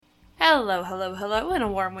Hello, hello, hello, and a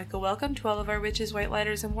warm welcome to all of our witches, white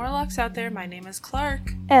lighters, and warlocks out there. My name is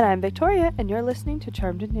Clark. And I'm Victoria, and you're listening to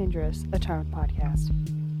Charmed and Dangerous, a Charmed podcast.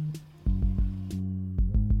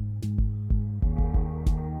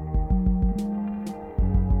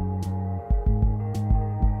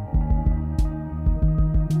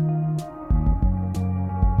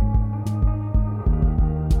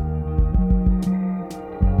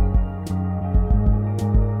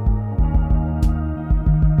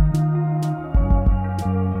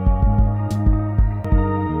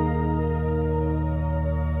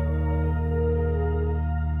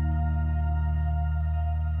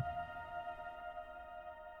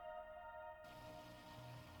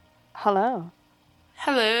 Hello.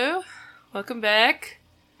 Hello. Welcome back.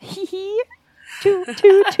 Hee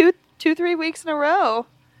 3 weeks in a row.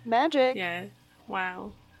 Magic. Yeah.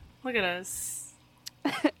 Wow. Look at us.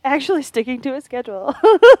 Actually sticking to a schedule.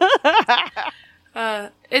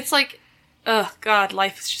 It's like, oh god,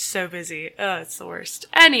 life is just so busy. It's the worst.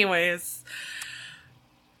 Anyways,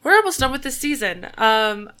 we're almost done with this season.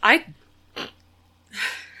 I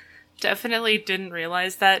definitely didn't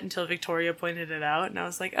realize that until Victoria pointed it out, and I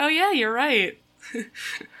was like, oh yeah, you're right.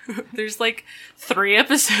 There's like 3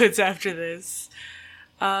 episodes after this.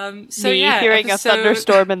 Hearing a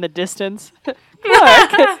thunderstorm in the distance.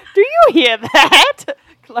 Clark, do you hear that?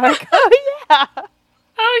 Clark, oh yeah.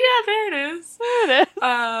 Oh yeah, there it is. There it is.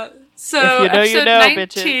 So if you know,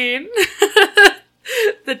 episode 19,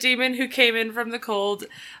 the demon who came in from the cold,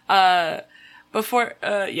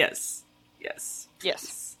 yes.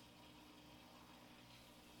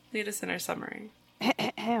 Lead us in our summary.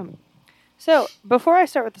 So, before I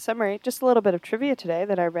start with the summary, just a little bit of trivia today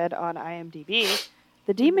that I read on IMDb.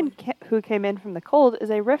 The demon who came in from the cold is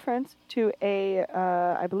a reference to a,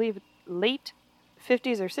 I believe, late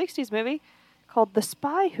 50s or 60s movie called The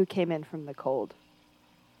Spy Who Came In From the Cold.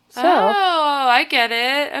 So, oh, I get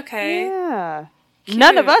it. Okay. Yeah. Cute.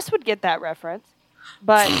 None of us would get that reference,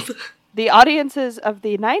 but the audiences of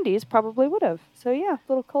the 90s probably would have. So yeah,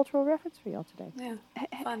 little cultural reference for y'all today. Yeah,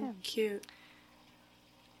 fun, cute.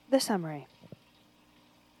 The summary.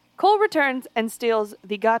 Cole returns and steals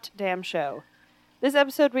the goddamn show. This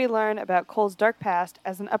episode we learn about Cole's dark past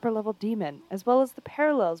as an upper-level demon, as well as the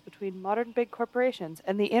parallels between modern big corporations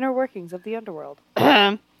and the inner workings of the underworld.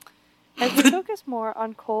 As we focus more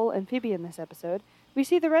on Cole and Phoebe in this episode, we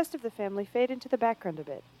see the rest of the family fade into the background a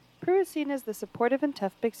bit. Prue is seen as the supportive and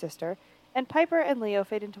tough big sister, and Piper and Leo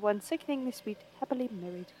fade into one sickeningly sweet, happily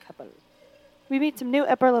married couple. We meet some new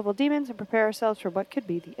upper-level demons and prepare ourselves for what could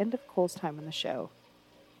be the end of Cole's time on the show.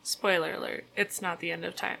 Spoiler alert, it's not the end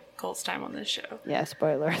of Cole's time on this show. Yeah,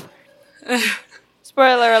 spoiler alert.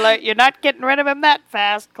 Spoiler alert, you're not getting rid of him that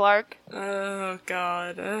fast, Clark. Oh,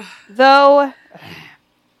 God. Though,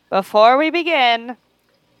 before we begin,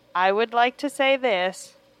 I would like to say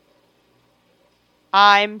this.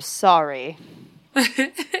 I'm sorry.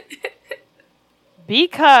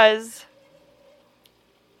 Because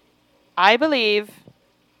I believe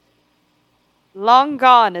long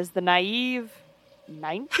gone is the naive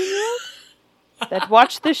 19-year-old that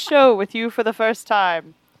watched this show with you for the first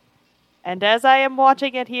time. And as I am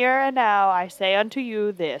watching it here and now, I say unto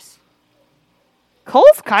you this.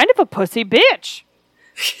 Cole's kind of a pussy bitch.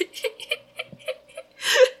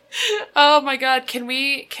 Oh my god, can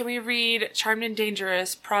we read Charmed and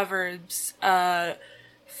Dangerous Proverbs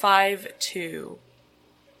 5:2?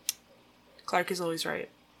 Clark is always right.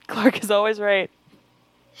 Clark is always right.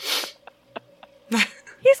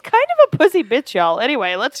 He's kind of a pussy bitch, y'all.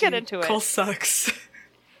 Anyway, let's get into it. Cole sucks.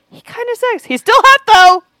 He kind of sucks. He's still hot,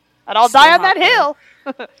 though! And I'll die on that hill!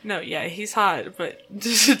 No, yeah, he's hot, but...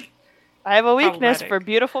 I have a weakness for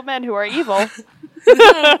beautiful men who are evil.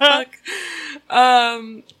 Oh, fuck.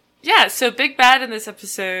 Yeah, so big bad in this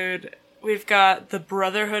episode, we've got the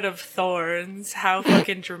Brotherhood of Thorns. How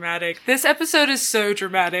fucking dramatic. This episode is so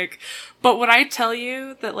dramatic. But when I tell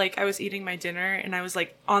you that, like, I was eating my dinner and I was,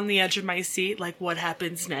 like, on the edge of my seat, like, what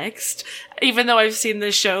happens next? Even though I've seen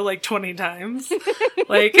this show, like, 20 times.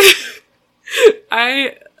 Like,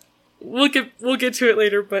 we'll get to it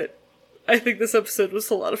later, but I think this episode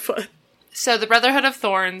was a lot of fun. So the Brotherhood of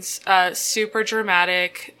Thorns, super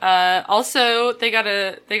dramatic. Also, they got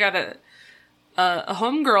a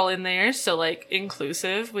homegirl in there, so like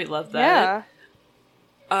inclusive. We love that. Yeah.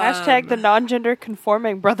 Hashtag the non-gender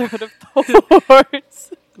conforming Brotherhood of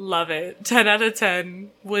Thorns. Love it. 10 out of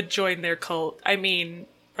 10 would join their cult. I mean,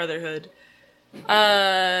 Brotherhood.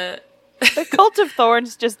 The Cult of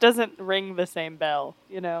Thorns just doesn't ring the same bell,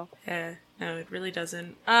 you know? Yeah, no, it really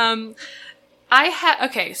doesn't.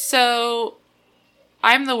 Okay, so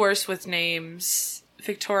I'm the worst with names.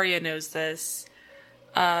 Victoria knows this.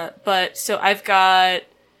 But so I've got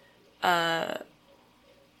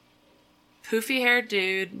poofy-haired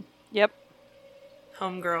dude, Yep.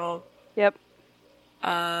 homegirl. Yep.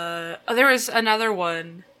 There was another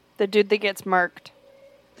one. The dude that gets murked.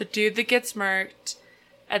 The dude that gets murked,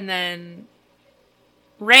 and then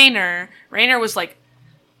Rainer. Rainer was like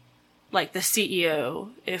the CEO,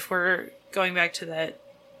 if we're going back to that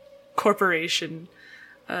corporation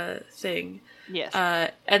thing. Yes.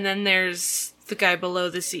 And then there's the guy below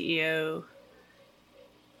the CEO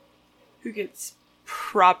who gets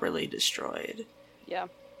properly destroyed. Yeah.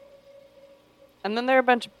 And then there are a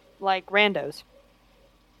bunch of, like, randos.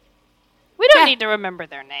 We don't need to remember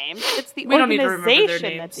their names. It's the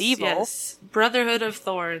organization that's evil. Yes. Brotherhood of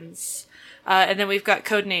Thorns. And then we've got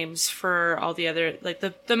code names for all the other, like,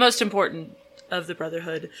 the most important of the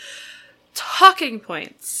Brotherhood. Talking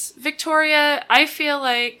points. Victoria, I feel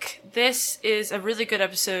like this is a really good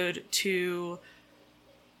episode to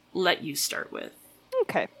let you start with.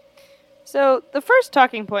 Okay. So, the first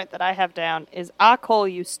talking point that I have down is, Cole,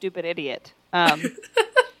 you stupid idiot.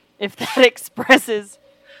 If that expresses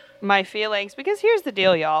my feelings. Because here's the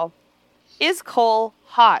deal, y'all. Is Cole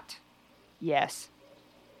hot? Yes.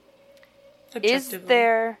 Is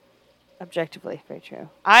there... Objectively, very true.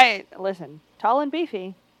 Listen, tall and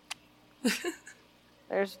beefy.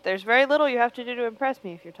 There's very little you have to do to impress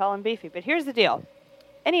me if you're tall and beefy. But here's the deal.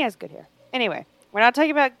 And he has good hair. Anyway, we're not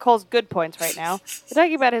talking about Cole's good points right now. We're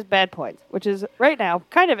talking about his bad points, which is, right now,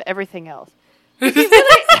 kind of everything else.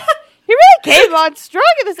 He really came on strong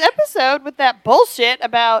in this episode with that bullshit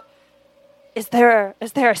about, is there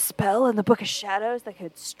a spell in the Book of Shadows that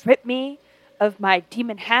could strip me of my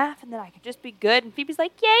demon half and then I could just be good? And Phoebe's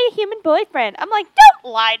like, yay, human boyfriend. I'm like,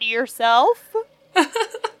 don't lie to yourself.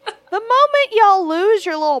 The moment y'all lose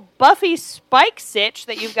your little Buffy Spike sitch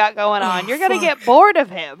that you've got going on, you're going to get bored of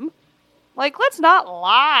him. Like, let's not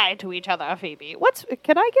lie to each other, Phoebe.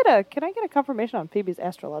 Can I get a confirmation on Phoebe's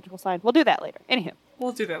astrological sign? We'll do that later. Anywho.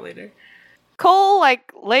 We'll do that later. Cole,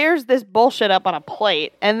 like, layers this bullshit up on a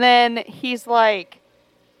plate, and then he's like,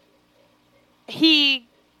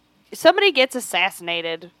 somebody gets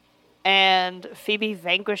assassinated, and Phoebe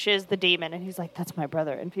vanquishes the demon, and he's like, that's my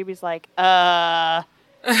brother. And Phoebe's like, I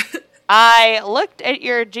looked at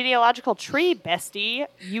your genealogical tree, bestie.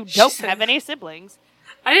 You don't have any siblings.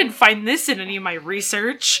 I didn't find this in any of my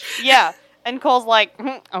research. Yeah. And Cole's like,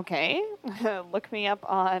 okay, look me up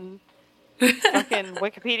on fucking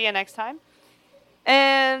Wikipedia next time.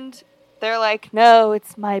 And they're like, no,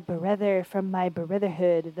 it's my brother from my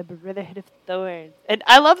Brotherhood, the Brotherhood of Thorns. And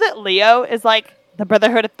I love that Leo is like, the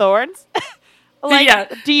Brotherhood of Thorns? Like,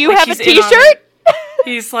 yeah, do you have a t-shirt?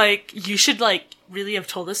 He's like, you should, like, really have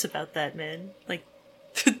told us about that, man. Like,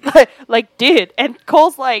 like, dude. And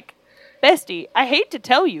Cole's like, bestie, I hate to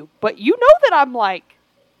tell you, but you know that I'm, like,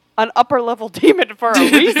 an upper-level demon for a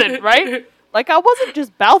reason, right? Like, I wasn't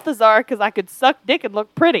just Balthazar because I could suck dick and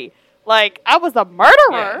look pretty. Like, I was a murderer.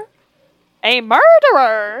 Yeah. A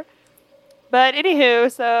murderer! But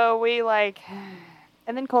anywho, so we, like...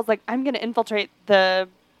 And then Cole's like, I'm going to infiltrate the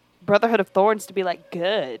Brotherhood of Thorns to be, like,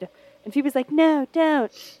 good. And Phoebe's like, no,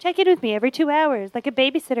 don't. Check in with me every 2 hours, like a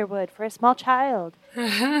babysitter would for a small child.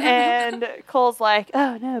 And Cole's like,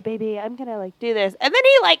 oh, no, baby, I'm going to, like, do this. And then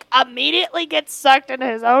he, like, immediately gets sucked into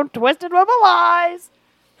his own twisted web of lies.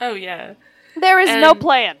 Oh, yeah. There is no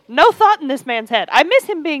plan. No thought in this man's head. I miss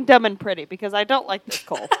him being dumb and pretty because I don't like this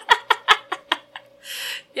Cole.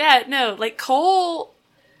 Yeah, no, like, Cole,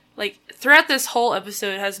 like, throughout this whole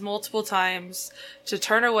episode has multiple times to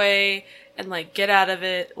turn away and, like, get out of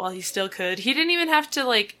it while he still could. He didn't even have to,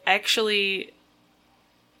 like, he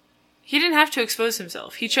didn't have to expose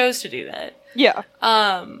himself. He chose to do that. Yeah.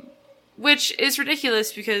 Which is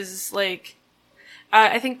ridiculous because, like,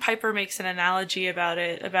 I think Piper makes an analogy about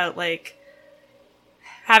it, about, like,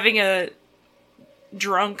 having a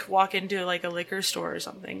drunk walk into, like, a liquor store or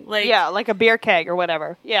something. Like, yeah, like a beer keg or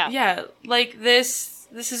whatever. Yeah. Yeah, like, this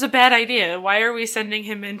is a bad idea. Why are we sending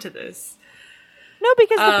him into this? No,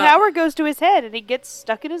 because the power goes to his head and he gets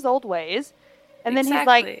stuck in his old ways. And then he's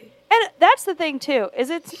like, and that's the thing too, is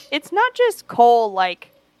it's not just Cole,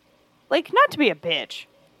 like, not to be a bitch,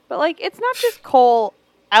 but, like, it's not just Cole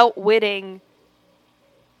outwitting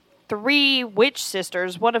 3 witch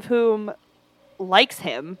sisters, one of whom likes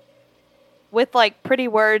him, with, like, pretty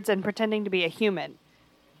words and pretending to be a human.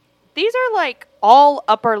 These are, like, all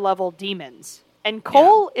upper level demons. And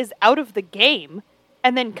Cole is out of the game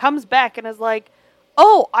and then comes back and is like,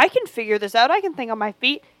 oh, I can figure this out. I can think on my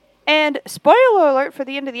feet. And spoiler alert for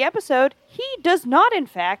the end of the episode, he does not, in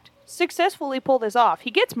fact, successfully pull this off.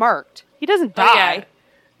 He gets murked. He doesn't die. Yeah.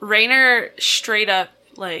 Rainer straight up,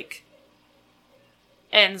 like,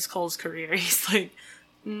 ends Cole's career. He's like,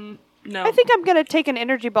 no. I think I'm going to take an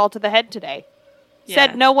energy ball to the head today. Yeah.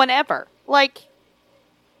 Said no one ever. Like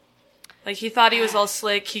he thought he was all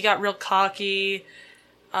slick. He got real cocky.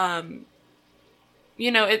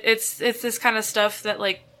 It's this kind of stuff that,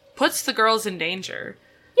 like, puts the girls in danger.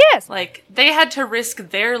 Yes. Like, they had to risk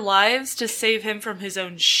their lives to save him from his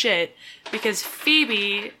own shit because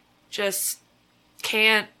Phoebe just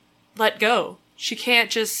can't let go. She can't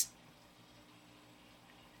just...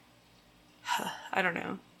 I don't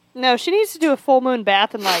know. No, she needs to do a full moon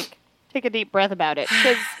bath and, like, take a deep breath about it.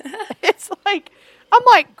 Because it's like... I'm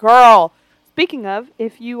like, girl. Speaking of,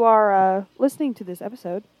 if you are listening to this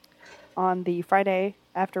episode on the Friday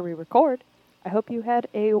after we record, I hope you had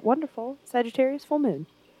a wonderful Sagittarius full moon.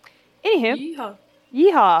 Anywho, Yeehaw.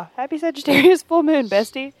 yeehaw. Happy Sagittarius full moon,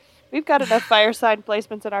 bestie. We've got enough fire sign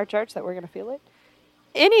placements in our charts that we're going to feel it.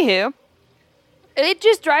 Anywho, it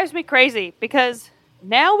just drives me crazy because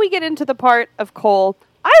now we get into the part of Cole.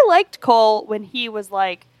 I liked Cole when he was,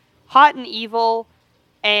 like, hot and evil,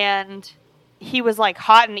 and he was, like,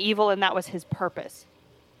 hot and evil, and that was his purpose.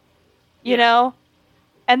 You know?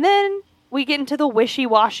 And then we get into the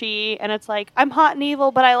wishy-washy, and it's like, I'm hot and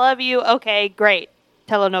evil, but I love you. Okay, great.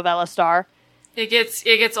 Telenovela star. It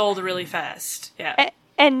gets old really fast. Yeah.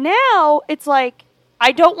 And now it's like,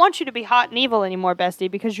 I don't want you to be hot and evil anymore,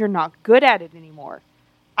 bestie, because you're not good at it anymore.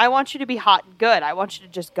 I want you to be hot and good. I want you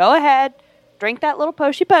to just go ahead, drink that little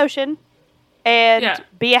potion, and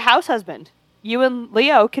be a house husband. You and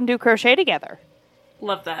Leo can do crochet together.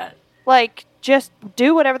 Love that. Like, just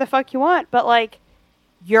do whatever the fuck you want, but, like,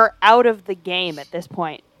 you're out of the game at this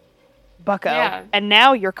point, bucko. Yeah. And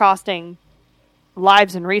now you're costing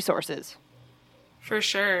lives and resources. For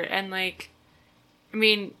sure. And, like, I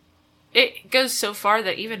mean, it goes so far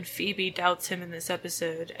that even Phoebe doubts him in this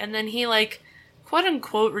episode. And then he, like,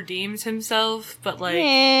 quote-unquote redeems himself, but,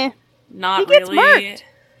 like, not he gets really. Murked.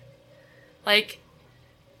 Like,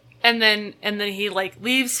 and then he, like,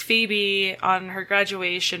 leaves Phoebe on her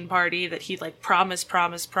graduation party that he, like, promised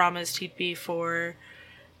he'd be for.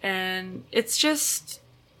 And it's just,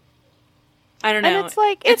 I don't know. And it's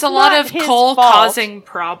like, it's a lot of Cole causing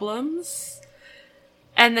problems.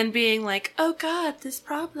 And then being like, oh god, this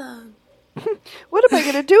problem. What am I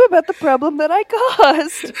going to do about the problem that I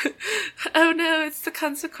caused? Oh no, it's the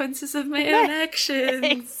consequences of my own actions.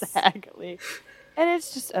 Exactly. And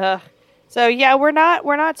it's just, So yeah, we're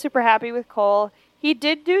not super happy with Cole. He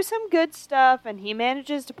did do some good stuff, and he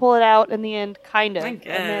manages to pull it out in the end, kind of. I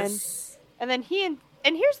guess. And then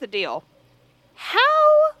and here's the deal.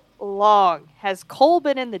 How long has Cole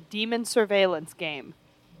been in the demon surveillance game?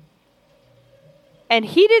 And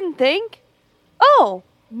he didn't think, oh,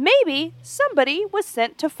 maybe somebody was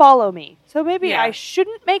sent to follow me. So maybe I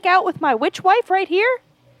shouldn't make out with my witch wife right here?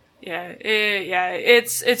 Yeah,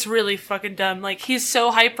 it's really fucking dumb. Like, he's so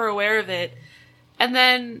hyper aware of it, and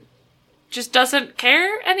then just doesn't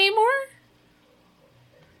care anymore?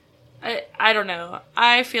 I don't know.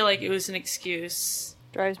 I feel like it was an excuse.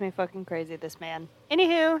 Drives me fucking crazy, this man.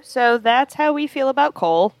 Anywho, so that's how we feel about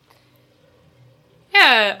Cole.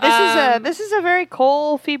 Yeah, this is a very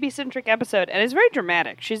Cole Phoebe-centric episode, and it's very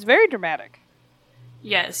dramatic. She's very dramatic.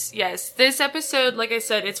 Yes. This episode, like I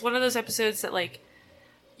said, it's one of those episodes that, like,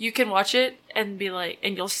 you can watch it and be like,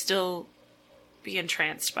 and you'll still be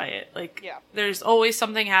entranced by it. Like, there's always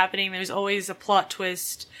something happening. There's always a plot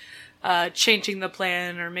twist, changing the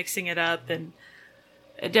plan or mixing it up, and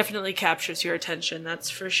it definitely captures your attention. That's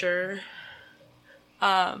for sure.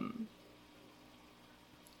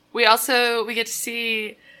 We get to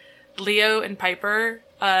see Leo and Piper.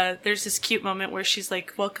 There's this cute moment where she's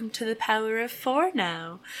like, welcome to the power of 4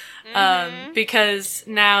 now. Because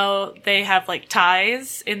now they have, like,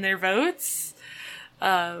 ties in their votes.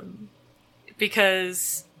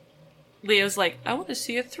 Because Leo's like, I want to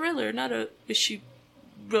see a thriller, not a issue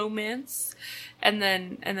romance. And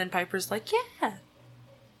then Piper's like, yeah,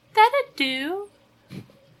 that'd do.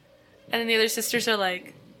 And then the other sisters are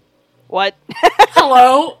like, what?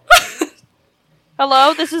 Hello?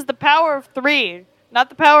 Hello, this is the power of 3. Not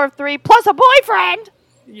the power of 3 plus a boyfriend!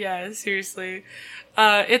 Yeah, seriously.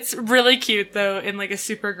 It's really cute, though, in, like, a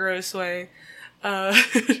super gross way.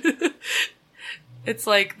 It's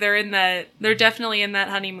like they're definitely in that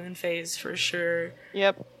honeymoon phase, for sure.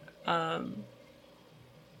 Yep.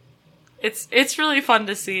 It's really fun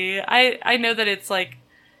to see. I know that it's, like,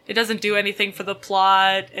 it doesn't do anything for the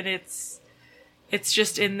plot, and it's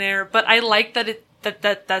just in there, but I like that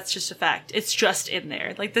that's just a fact. It's just in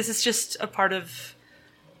there. Like, this is just a part of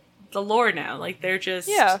the lore now. Like, they're just...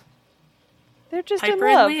 Yeah. They're just Piper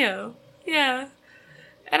in love. and Leo. Yeah.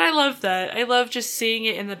 And I love that. I love just seeing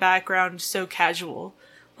it in the background so casual.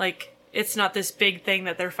 Like, it's not this big thing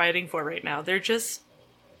that they're fighting for right now. They're just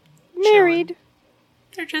married. chilling.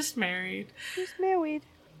 They're just married. Just married.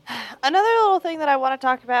 Another little thing that I want to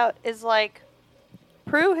talk about is, like,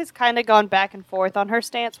 Prue has kind of gone back and forth on her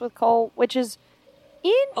stance with Cole, which is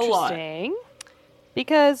interesting.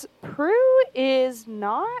 Because Prue is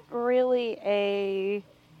not really a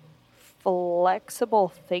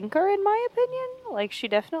flexible thinker, in my opinion. Like, she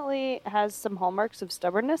definitely has some hallmarks of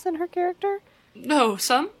stubbornness in her character. No,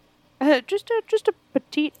 some? Just a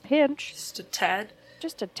petite pinch. Just a tad?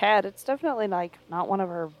 Just a tad. It's definitely, like, not one of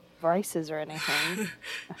her vices or anything.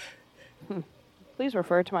 Please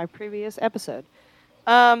refer to my previous episode.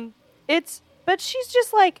 But she's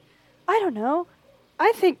just like, I don't know.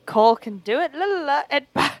 I think Cole can do it. La, la, la. And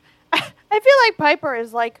I feel like Piper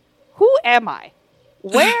is like, who am I?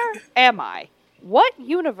 Where am I? What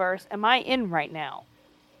universe am I in right now?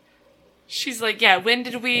 She's like, yeah, when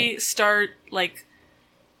did we start, like,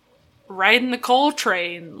 riding the Cole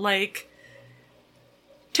train? Like,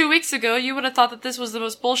 2 weeks ago, you would have thought that this was the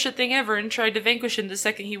most bullshit thing ever and tried to vanquish him the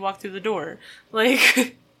second he walked through the door.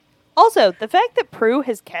 Like... Also, the fact that Prue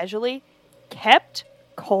has casually kept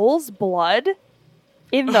Cole's blood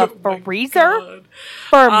in the freezer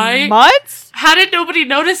for months? How did nobody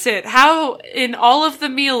notice it? How, in all of the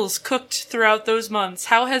meals cooked throughout those months,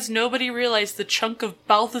 how has nobody realized the chunk of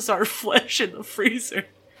Balthazar flesh in the freezer?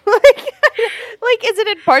 Like, is it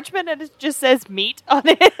in parchment and it just says meat on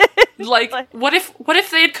it? Like, what if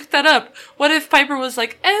they had cooked that up? What if Piper was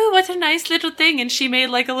like, oh, what a nice little thing, and she made,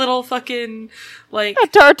 like, a little fucking, like... A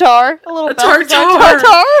tartare. A little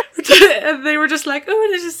tartare. And they were just like, oh,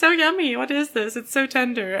 this is so yummy. What is this? It's so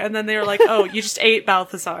tender. And then they were like, oh, you just ate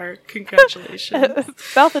Balthazar. Congratulations.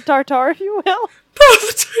 Balthazar, if you will.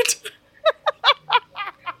 Balthazar.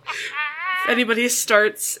 If anybody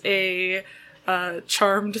starts a...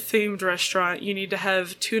 charmed themed restaurant, you need to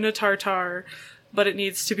have tuna tartare, but it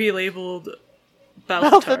needs to be labeled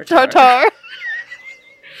Balthazar.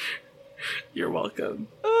 You're welcome.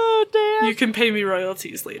 Oh, damn. You can pay me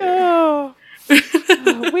royalties later. Oh.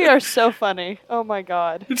 We are so funny. Oh my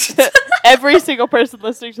god. Every single person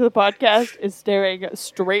listening to the podcast is staring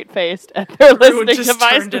straight-faced at their listening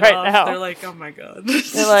device right now. They're like, oh my god.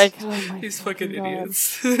 They're like, oh my These fucking god.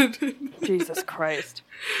 idiots. Jesus Christ.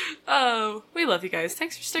 Oh, we love you guys.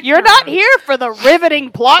 Thanks for sticking You're around. not here for the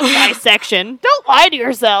riveting plot dissection. Don't lie to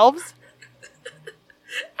yourselves.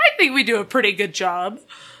 I think we do a pretty good job.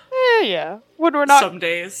 Yeah. When we're not... Some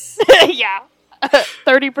days. Yeah.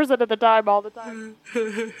 30% of the time, all the time.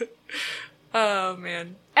 Oh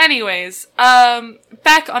man. Anyways,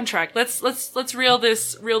 back on track. Let's reel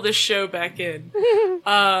this show back in.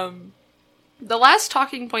 The last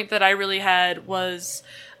talking point that I really had was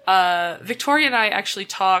Victoria and I actually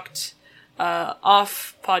talked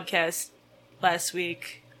off podcast last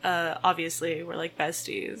week. Obviously, we're like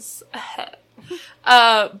besties.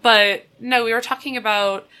 But no, we were talking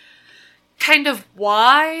about kind of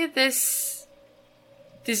why these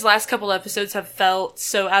last couple episodes have felt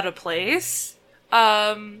so out of place.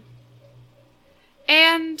 And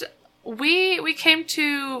we came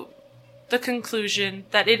to the conclusion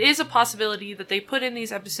that it is a possibility that they put in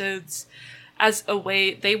these episodes as a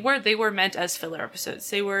way, they were meant as filler episodes.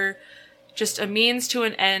 They were just a means to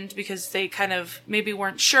an end because they kind of maybe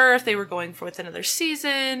weren't sure if they were going for with another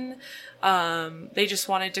season. They just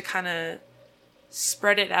wanted to kind of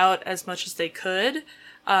spread it out as much as they could.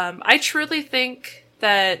 I truly think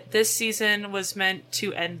that this season was meant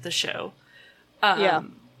to end the show. Yeah.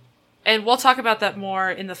 And we'll talk about that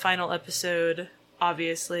more in the final episode,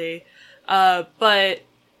 obviously. But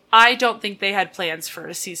I don't think they had plans for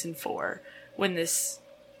a season 4 when this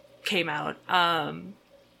came out.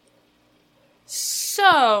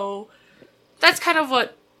 So that's kind of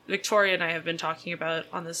what Victoria and I have been talking about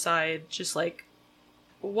on the side. Just like,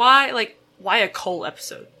 why a Cole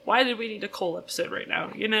episode? Why did we need a Cole episode right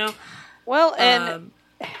now? You know? Well, and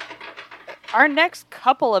our next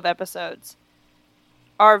couple of episodes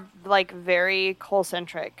are like very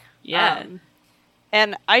Cole-centric. Yeah.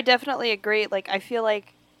 And I definitely agree. Like, I feel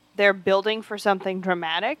like they're building for something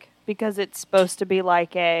dramatic because it's supposed to be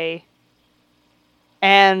like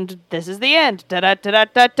and this is the end.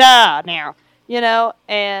 Da-da-da-da-da-da now. You know?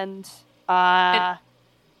 And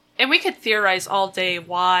we could theorize all day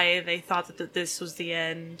why they thought that this was the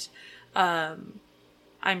end.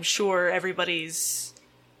 I'm sure everybody's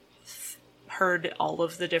heard all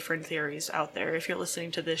of the different theories out there if you're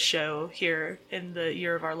listening to this show here in the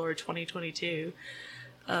year of our Lord 2022.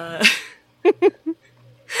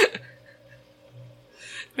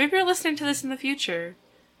 Maybe you're listening to this in the future.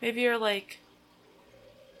 Maybe you're like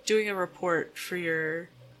doing a report for your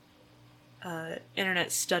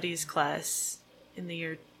internet studies class in the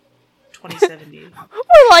year 2070.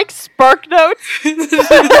 We're like Spark Notes.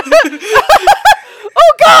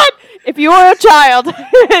 Oh God! If you are a child,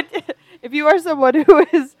 if you are someone who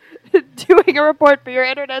is doing a report for your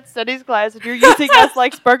internet studies class and you're using us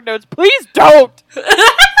like Spark Notes, please don't!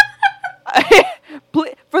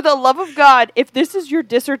 For the love of God, if this is your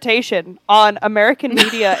dissertation on American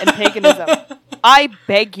media and paganism, I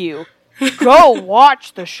beg you, go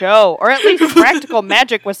watch the show, or at least Practical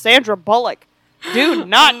Magic with Sandra Bullock. Do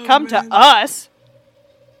not come to us.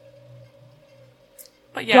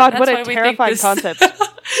 But yeah, God, that's what why a we terrifying think concept.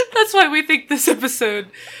 That's why we think this episode,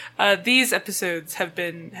 these episodes have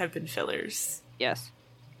been fillers. Yes.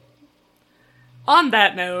 On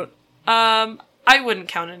that note, I wouldn't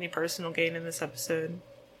count any personal gain in this episode.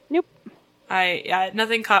 Nope.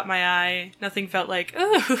 Nothing caught my eye. Nothing felt like,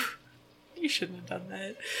 oh, you shouldn't have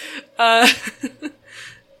done that.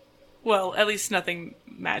 Well, at least nothing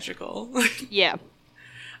magical. Yeah.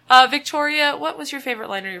 Victoria, what was your favorite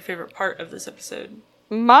line or your favorite part of this episode?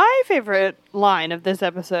 My favorite line of this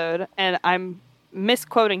episode, and I'm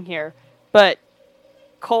misquoting here, but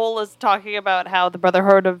Cole is talking about how the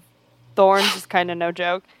Brotherhood of Thorns is kind of no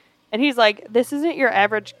joke. And he's like, this isn't your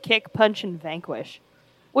average kick, punch, and vanquish.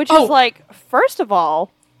 Which is like, first of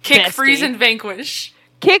all, kick, bestie, freeze, and vanquish.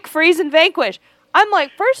 Kick, freeze, and vanquish. I'm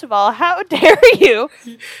like, first of all, how dare you?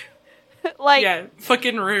 Like, yeah,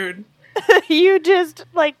 fucking rude. You just,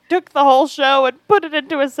 like, took the whole show and put it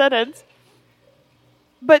into a sentence.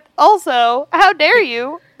 But also, how dare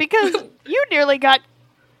you? Because you nearly got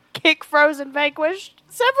kick, frozen, vanquished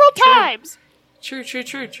several times. True.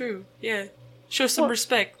 Yeah. Show some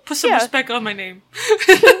respect. Put some respect on my name.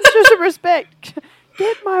 Show some respect.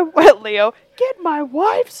 Get my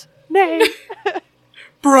wife's name.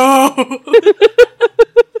 Bro. What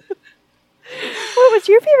was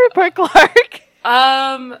your favorite part, Clark?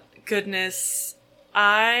 Goodness.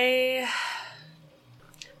 My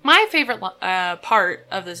favorite part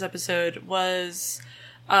of this episode was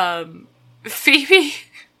Phoebe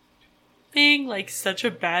being like such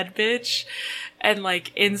a bad bitch and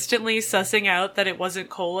like instantly sussing out that it wasn't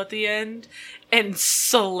Cole at the end and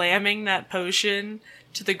slamming that potion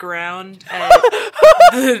to the ground at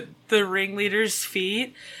the ringleader's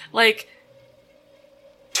feet. Like,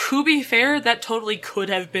 to be fair, that totally could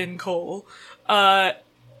have been Cole. And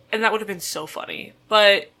that would have been so funny.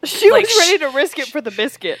 But she like, was ready to risk it for the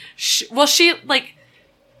biscuit. She, like,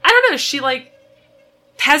 I don't know, she, like,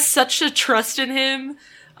 has such a trust in him,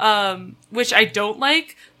 which I don't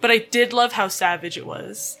like, but I did love how savage it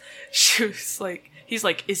was. She was like, he's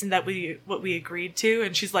like, isn't that what we agreed to?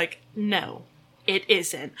 And she's like, no, it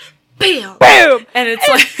isn't. Bam! Boom! And it's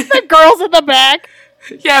like... the girls in the back.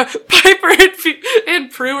 Yeah, Piper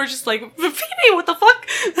and Prue are just like, Phoebe, what the fuck?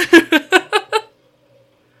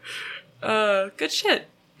 Good shit.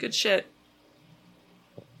 Good shit.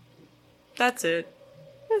 That's it.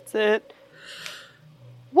 That's it.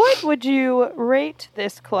 What would you rate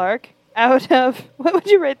this, Clark, what would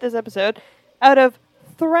you rate this episode out of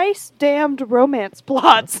thrice damned romance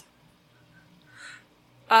plots?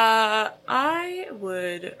 I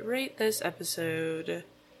would rate this episode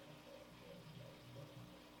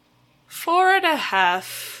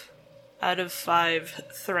 4.5 out of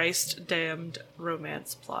 5 thrice damned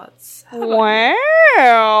romance plots.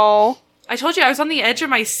 Wow. I told you I was on the edge of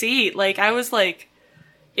my seat. Like, I was like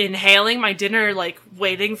inhaling my dinner, like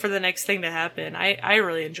waiting for the next thing to happen. I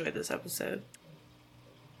really enjoyed this episode.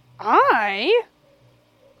 I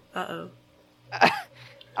Uh-oh.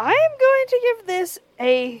 I am going to give this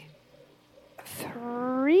a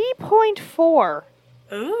 3.4.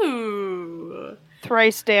 Ooh.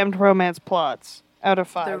 Thrice damned romance plots out of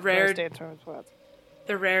 5. The rare, thrice damned romance plots.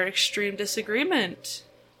 The rare extreme disagreement.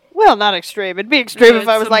 Well, not extreme. It'd be extreme if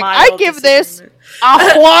I was like, I give this a 1.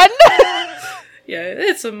 Yeah,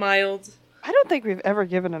 it's a mild. I don't think we've ever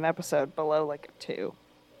given an episode below like a 2.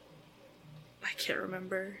 I can't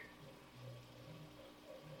remember.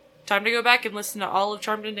 Time to go back and listen to all of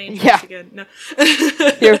Charmed and Dangerous again. No.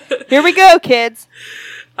 Here we go, kids.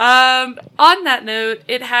 On that note,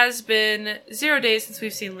 it has been 0 days since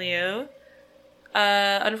we've seen Leo.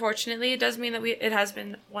 Unfortunately, it does mean that it has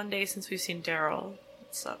been 1 day since we've seen Daryl.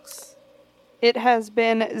 It sucks. It has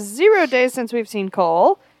been 0 days since we've seen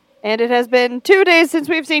Cole, and it has been 2 days since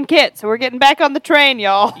we've seen Kit, so we're getting back on the train,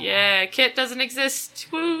 y'all. Yeah, Kit doesn't exist.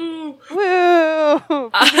 Woo! Woo! He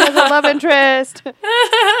has a love interest.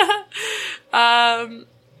 Well,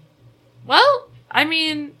 I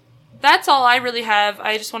mean, that's all I really have.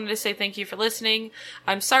 I just wanted to say thank you for listening.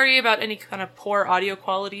 I'm sorry about any kind of poor audio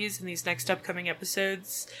qualities in these next upcoming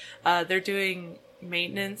episodes. They're doing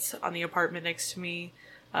maintenance on the apartment next to me.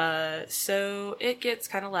 So it gets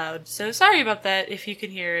kind of loud. So sorry about that if you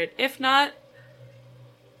can hear it. If not,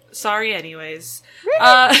 sorry anyways.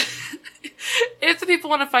 If the people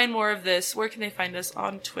want to find more of this, where can they find us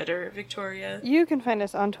on Twitter, Victoria? You can find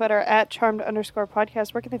us on Twitter at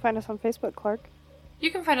charmed_podcast. Where can they find us on Facebook, Clark? You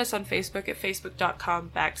can find us on Facebook at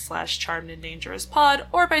facebook.com/charmedanddangerouspod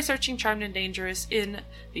or by searching Charmed and Dangerous in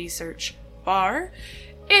the search bar.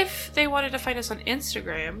 If they wanted to find us on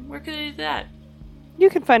Instagram, where can they do that? You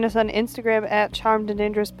can find us on Instagram at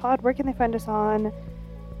charmedanddangerouspod. Where can they find us on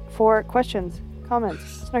for questions,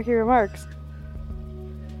 comments, snarky remarks?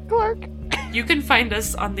 Clark. You can find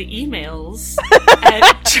us on the emails at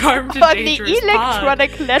charmedanddangerouspod on the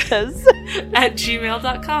electronic letters at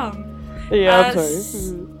gmail.com. Yeah, I'm sorry.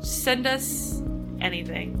 Send us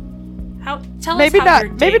anything. Tell maybe us how not.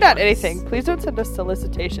 your day Maybe not was. anything. Please don't send us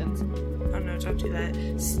solicitations. Oh no, don't do that.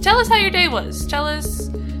 Tell us how your day was. Tell us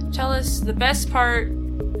the best part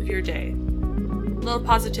of your day. A little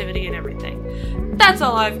positivity and everything. That's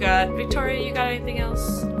all I've got. Victoria, you got anything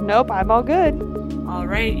else? Nope, I'm all good. All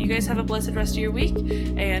right, you guys have a blessed rest of your week,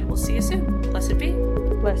 and we'll see you soon. Blessed be.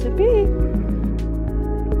 Blessed be.